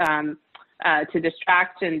to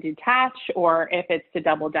distract and detach, or if it's to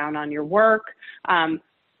double down on your work,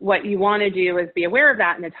 what you want to do is be aware of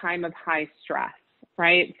that in a time of high stress,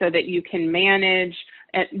 right? So that you can manage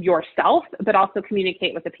yourself, but also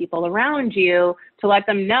communicate with the people around you to let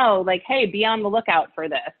them know, like, hey, be on the lookout for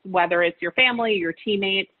this, whether it's your family, your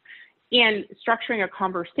teammates, and structuring a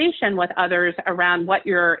conversation with others around what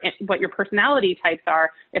your personality types are.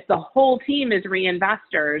 If the whole team is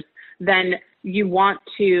reinvestors, then you want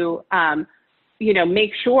to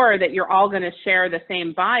make sure that you're all going to share the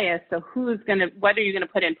same bias. So what are you going to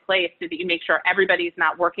put in place so that you make sure everybody's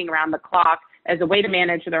not working around the clock as a way to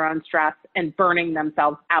manage their own stress and burning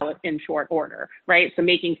themselves out in short order, right? So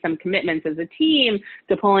making some commitments as a team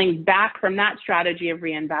to pulling back from that strategy of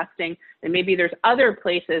reinvesting, and maybe there's other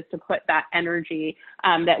places to put that energy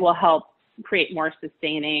that will help create more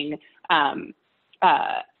sustaining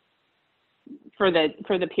for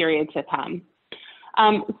the period to come.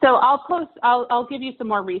 So I'll give you some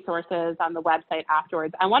more resources on the website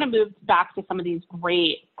afterwards. I want to move back to some of these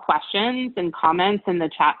great questions and comments in the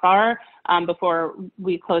chat bar before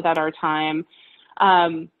we close out our time.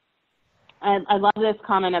 I love this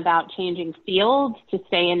comment about changing fields to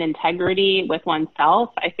stay in integrity with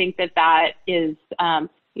oneself. I think that is,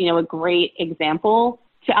 a great example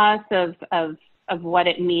to us of what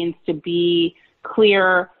it means to be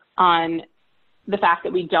clear on the fact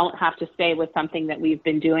that we don't have to stay with something that we've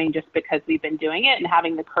been doing just because we've been doing it, and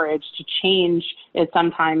having the courage to change is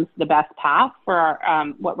sometimes the best path for our,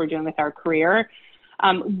 what we're doing with our career.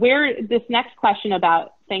 This next question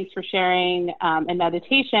about thanks for sharing and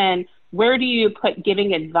meditation, where do you put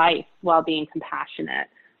giving advice while being compassionate?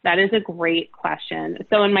 That is a great question.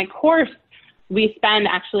 So in my course, we spend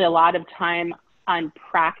actually a lot of time on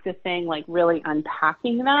practicing, like really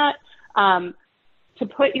unpacking that. To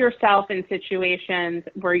put yourself in situations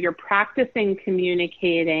where you're practicing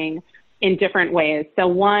communicating in different ways. So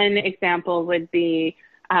one example would be,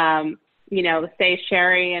 say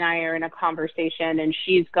Sherry and I are in a conversation and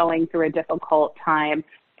she's going through a difficult time,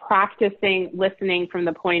 practicing listening from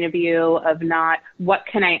the point of view of not what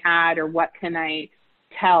can I add or what can I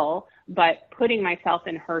tell, but putting myself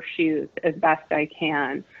in her shoes as best I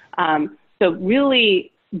can. So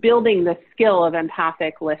really building the skill of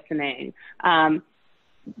empathic listening.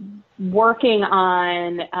 Working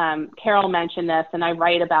on, Carol mentioned this, and I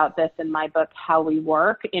write about this in my book, How We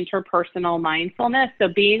Work, interpersonal mindfulness. So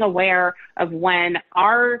being aware of when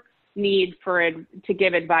our need to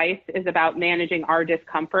give advice is about managing our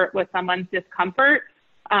discomfort with someone's discomfort,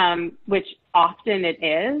 which often it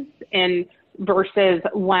is, and versus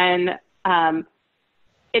when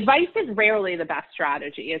advice is rarely the best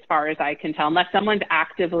strategy, as far as I can tell, unless someone's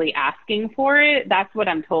actively asking for it. That's what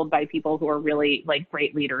I'm told by people who are really like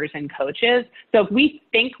great leaders and coaches. So if we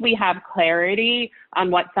think we have clarity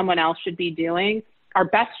on what someone else should be doing, our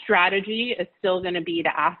best strategy is still going to be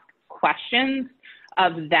to ask questions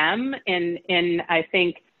of them and I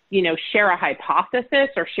think, share a hypothesis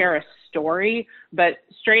or share a story, but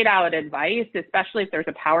straight out advice, especially if there's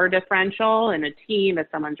a power differential in a team, if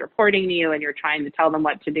someone's reporting to you and you're trying to tell them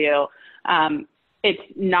what to do, it's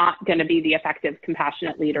not going to be the effective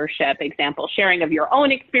compassionate leadership example. Sharing of your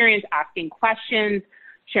own experience, asking questions,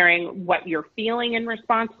 sharing what you're feeling in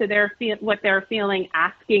response to what they're feeling,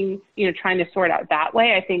 asking, trying to sort out that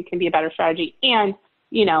way, I think can be a better strategy. And,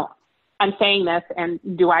 I'm saying this, and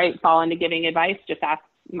do I fall into giving advice? Just ask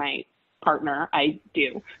my partner. I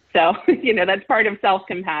do. So, that's part of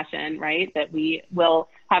self-compassion, right? That we will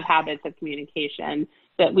have habits of communication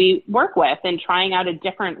that we work with, and trying out a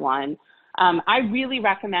different one. I really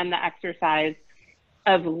recommend the exercise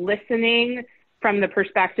of listening from the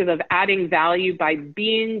perspective of adding value by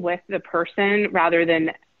being with the person rather than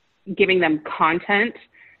giving them content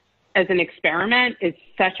as an experiment is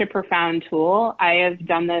such a profound tool. I have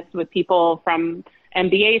done this with people from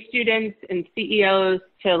MBA students and CEOs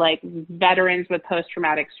to like veterans with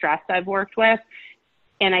post-traumatic stress I've worked with.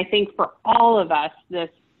 And I think for all of us,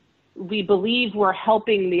 we believe we're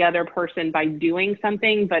helping the other person by doing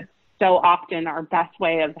something, but so often our best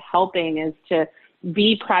way of helping is to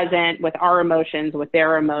be present with our emotions, with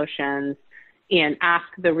their emotions, and ask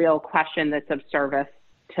the real question that's of service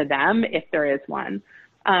to them, if there is one.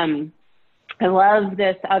 I love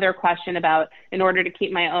this other question about, in order to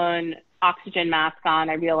keep my own oxygen mask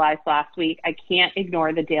on, I realized last week I can't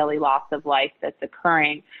ignore the daily loss of life that's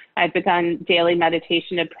occurring. I've begun daily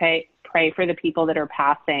meditation to pray for the people that are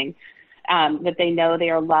passing, that they know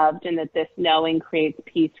they are loved and that this knowing creates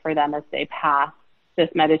peace for them as they pass. This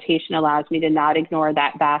meditation allows me to not ignore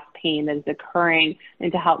that vast pain that is occurring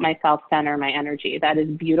and to help myself center my energy. That is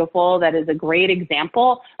beautiful. That is a great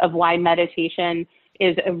example of why meditation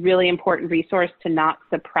is a really important resource to not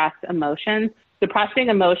suppress emotions. Suppressing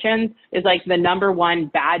emotions is like the number one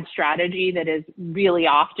bad strategy that is really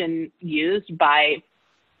often used by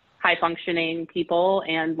high functioning people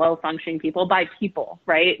and low functioning people, by people,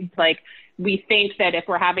 right? It's like we think that if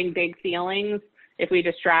we're having big feelings, if we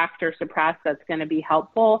distract or suppress, that's going to be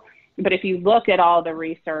helpful. But if you look at all the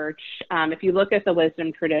research, if you look at the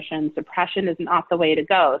wisdom tradition, suppression is not the way to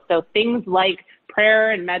go. So things like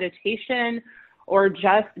prayer and meditation, or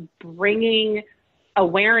just bringing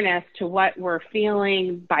awareness to what we're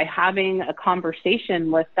feeling by having a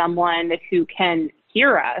conversation with someone who can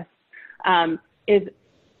hear us, is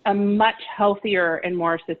a much healthier and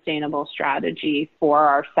more sustainable strategy for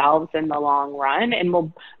ourselves in the long run, and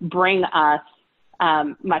will bring us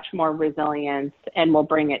much more resilience, and will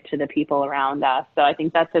bring it to the people around us. So I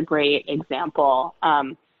think that's a great example.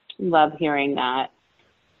 Love hearing that.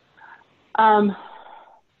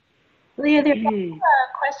 Leah, there's a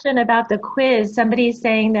question about the quiz. Somebody's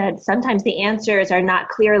saying that sometimes the answers are not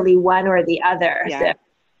clearly one or the other. Yeah.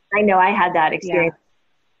 So I know I had that experience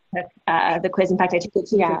with the quiz. In fact, I took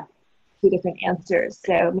two different answers.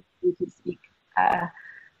 So maybe you could speak to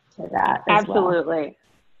that as Absolutely. well.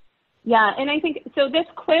 Yeah, and I think, so this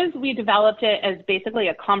quiz, we developed it as basically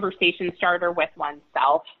a conversation starter with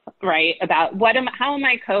oneself, right? About how am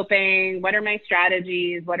I coping? What are my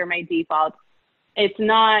strategies? What are my defaults? It's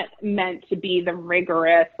not meant to be the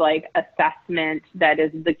rigorous like assessment that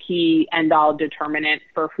is the key end all determinant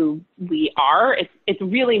for who we are. It's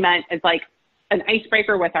really meant as like an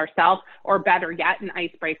icebreaker with ourselves, or better yet, an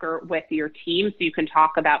icebreaker with your team. So you can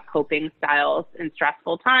talk about coping styles in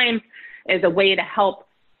stressful times as a way to help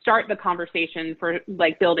start the conversation for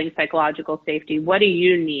like building psychological safety. What do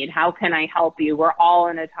you need? How can I help you? We're all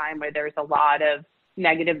in a time where there's a lot of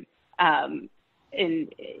negative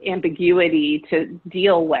ambiguity to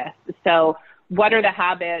deal with. So what are the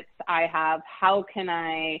habits I have? How can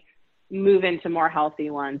I move into more healthy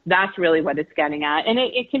ones? That's really what it's getting at. And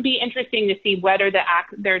it can be interesting to see whether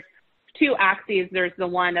there's two axes. There's the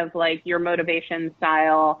one of like your motivation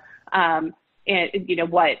style, and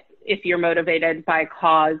what, if you're motivated by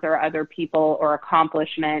cause or other people or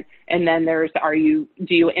accomplishment, and then there's, do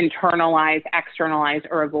you internalize, externalize,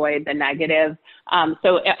 or avoid the negative?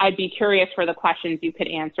 So I'd be curious for the questions you could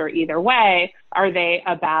answer either way. Are they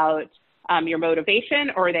about your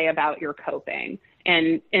motivation, or are they about your coping?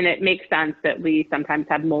 And it makes sense that we sometimes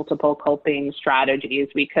have multiple coping strategies.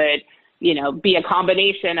 We could, be a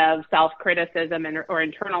combination of self-criticism or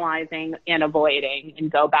internalizing and avoiding,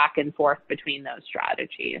 and go back and forth between those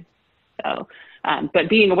strategies. So, but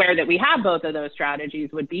being aware that we have both of those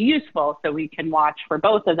strategies would be useful, so we can watch for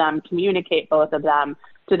both of them, communicate both of them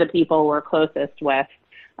to the people we're closest with,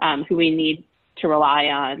 who we need to rely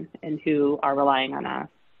on and who are relying on us.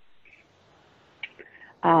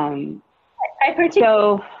 I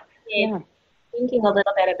particularly thinking a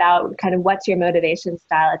little bit about kind of what's your motivation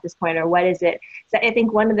style at this point, or what is it? So I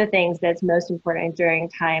think one of the things that's most important during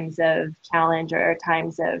times of challenge or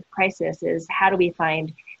times of crisis is, how do we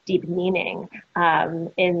find deep meaning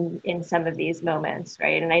in some of these moments,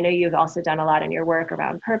 right? And I know you've also done a lot in your work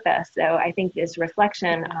around purpose. So I think this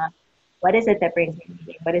reflection on what is it that brings me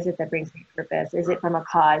meaning? What is it that brings me purpose? Is it from a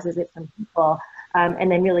cause? Is it from people?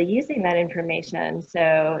 And then really using that information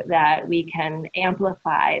so that we can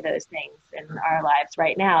amplify those things in our lives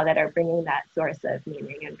right now that are bringing that source of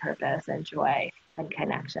meaning and purpose and joy and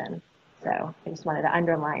connection. So I just wanted to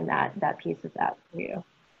underline that piece of that for you.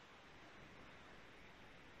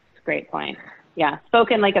 Great point. Yeah,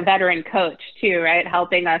 spoken like a veteran coach too, right?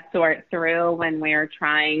 Helping us sort through when we're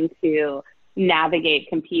trying to navigate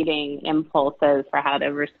competing impulses for how to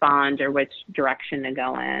respond or which direction to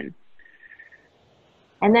go in.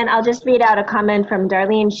 And then I'll just read out a comment from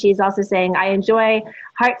Darlene. She's also saying, I enjoy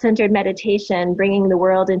heart-centered meditation, bringing the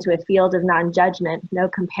world into a field of non-judgment, no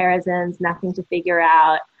comparisons, nothing to figure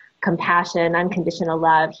out, compassion, unconditional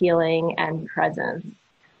love, healing, and presence.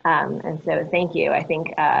 And so thank you. I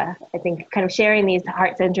think kind of sharing these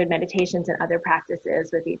heart-centered meditations and other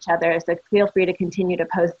practices with each other. So feel free to continue to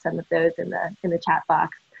post some of those in the chat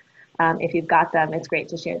box. If you've got them, it's great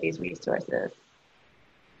to share these resources.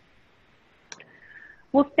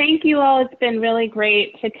 Well, thank you all. It's been really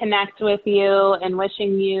great to connect with you, and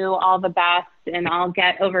wishing you all the best. And I'll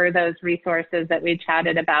get over those resources that we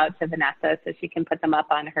chatted about to Vanessa so she can put them up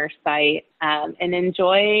on her site. And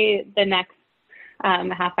enjoy the next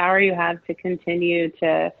half hour you have to continue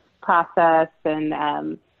to process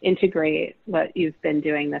and integrate what you've been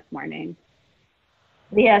doing this morning.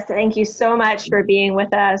 Yes, thank you so much for being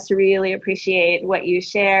with us. Really appreciate what you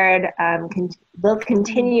shared. We'll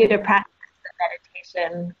continue to practice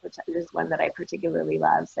meditation, which is one that I particularly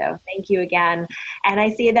love. So thank you again. And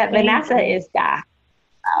I see that Vanessa is back.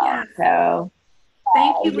 Yes. So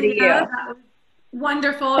thank you, Leah. That was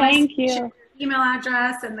wonderful. Thank you. Email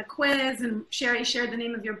address and the quiz, and Sherry shared the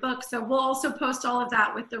name of your book. So we'll also post all of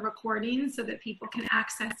that with the recording so that people can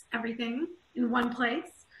access everything in one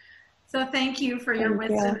place. So thank you for your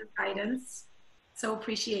wisdom and guidance. So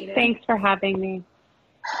appreciate it. Thanks for having me.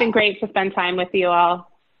 It's been great to spend time with you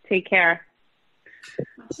all. Take care.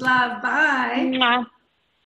 Much love. Bye. Mwah.